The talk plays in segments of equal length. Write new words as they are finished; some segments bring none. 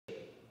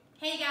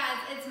Hey guys,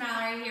 it's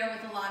Mallory here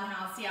with Elan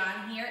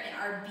Halcyon here in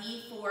our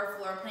B4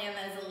 floor plan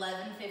that is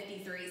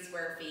 1153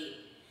 square feet.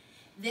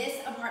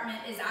 This apartment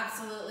is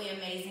absolutely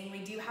amazing. We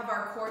do have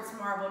our quartz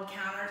marbled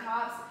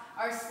countertops,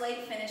 our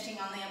slate finishing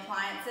on the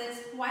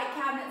appliances, white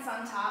cabinets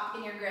on top,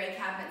 and your gray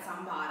cabinets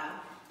on bottom.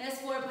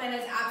 This floor plan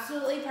is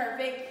absolutely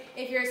perfect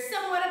if you're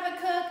somewhat of a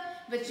cook,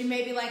 but you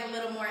maybe like a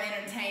little more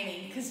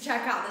entertaining, because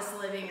check out this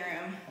living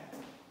room.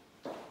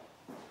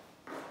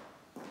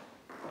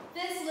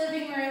 This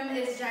living room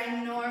is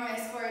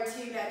ginormous for a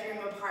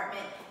 2-bedroom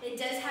apartment. It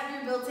does have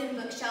your built-in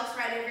bookshelves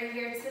right over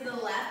here to the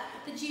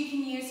left that you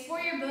can use for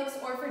your books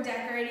or for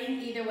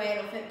decorating. Either way,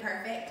 it'll fit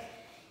perfect.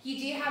 You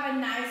do have a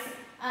nice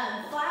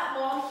flat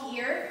wall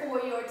here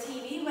for your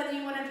TV, whether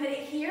you want to put it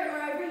here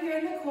or over here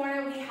in the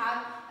corner. We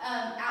have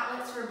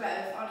outlets for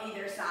both on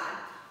either side.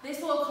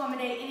 This will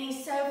accommodate any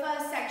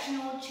sofa,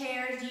 sectional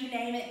chairs, you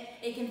name it,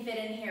 it can fit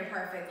in here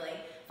perfectly.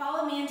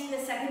 Follow me into the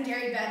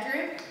secondary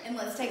bedroom and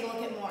let's take a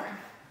look at more.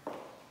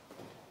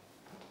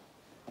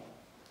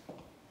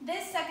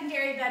 This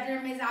secondary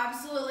bedroom is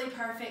absolutely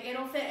perfect.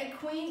 It'll fit a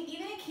queen,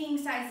 even a king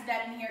size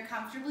bed in here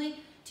comfortably,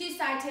 2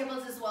 side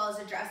tables as well as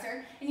a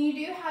dresser. And you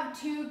do have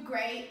 2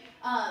 great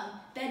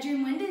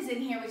bedroom windows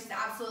in here, which is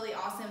absolutely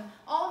awesome.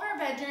 All of our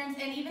bedrooms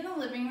and even the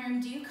living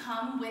room do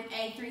come with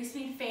a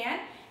 3-speed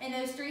fan, and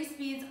those 3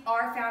 speeds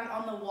are found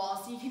on the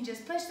wall. So you can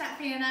just push that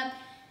fan up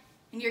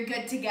and you're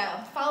good to go.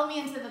 Follow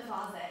me into the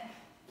closet.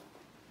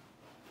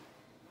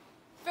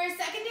 For a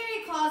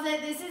secondary closet,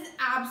 this is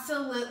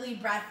absolutely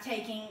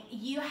breathtaking.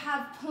 You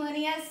have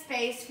plenty of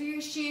space for your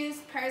shoes,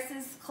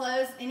 purses,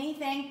 clothes,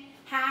 anything,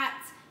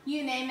 hats,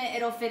 you name it,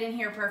 it'll fit in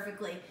here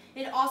perfectly.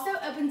 It also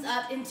opens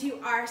up into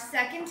our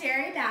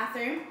secondary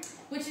bathroom,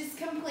 which is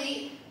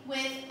complete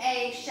with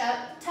a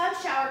tub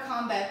shower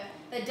combo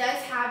that does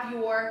have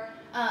your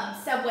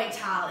subway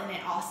tile in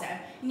it also.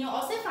 And you'll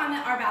also find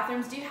that our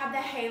bathrooms do have the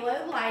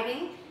halo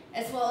lighting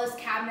as well as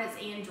cabinets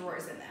and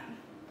drawers in them.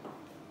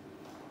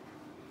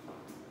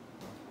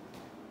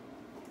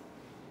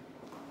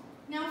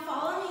 Now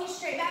follow me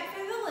straight back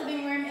through the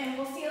living room and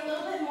we'll see a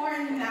little bit more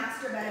in the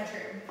master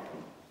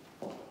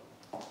bedroom.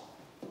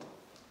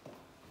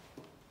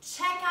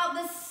 Check out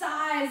the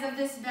size of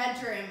this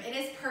bedroom. It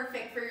is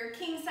perfect for your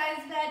king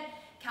size bed,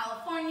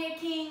 California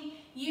king,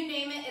 you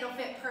name it, it'll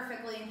fit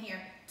perfectly in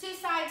here. 2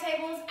 side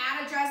tables,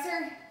 add a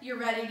dresser, you're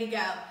ready to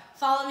go.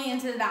 Follow me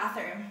into the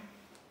bathroom.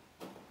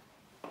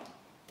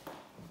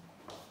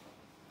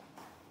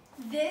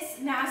 This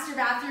master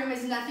bathroom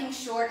is nothing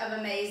short of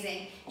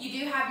amazing.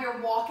 You do have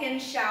your walk-in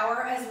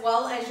shower as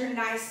well as your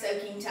nice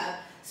soaking tub.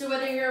 So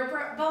whether you're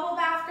a bubble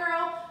bath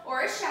girl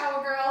or a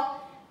shower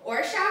girl or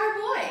a shower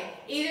boy,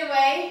 either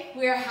way,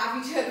 we are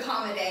happy to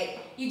accommodate.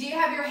 You do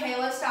have your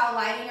halo style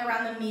lighting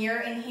around the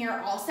mirror in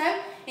here also,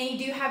 and you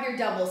do have your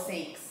double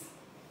sinks.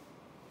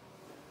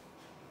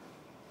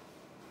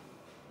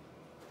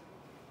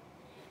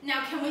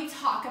 Now can we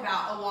talk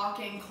about a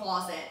walk-in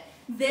closet?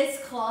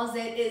 This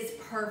closet is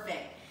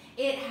perfect.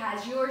 It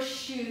has your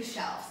shoe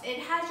shelves, it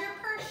has your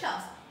purse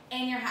shelves,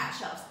 and your hat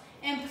shelves,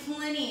 and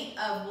plenty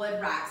of wood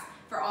racks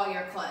for all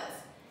your clothes.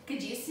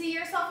 Could you see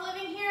yourself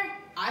living here?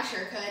 I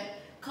sure could.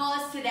 Call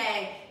us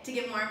today to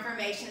get more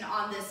information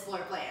on this floor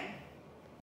plan.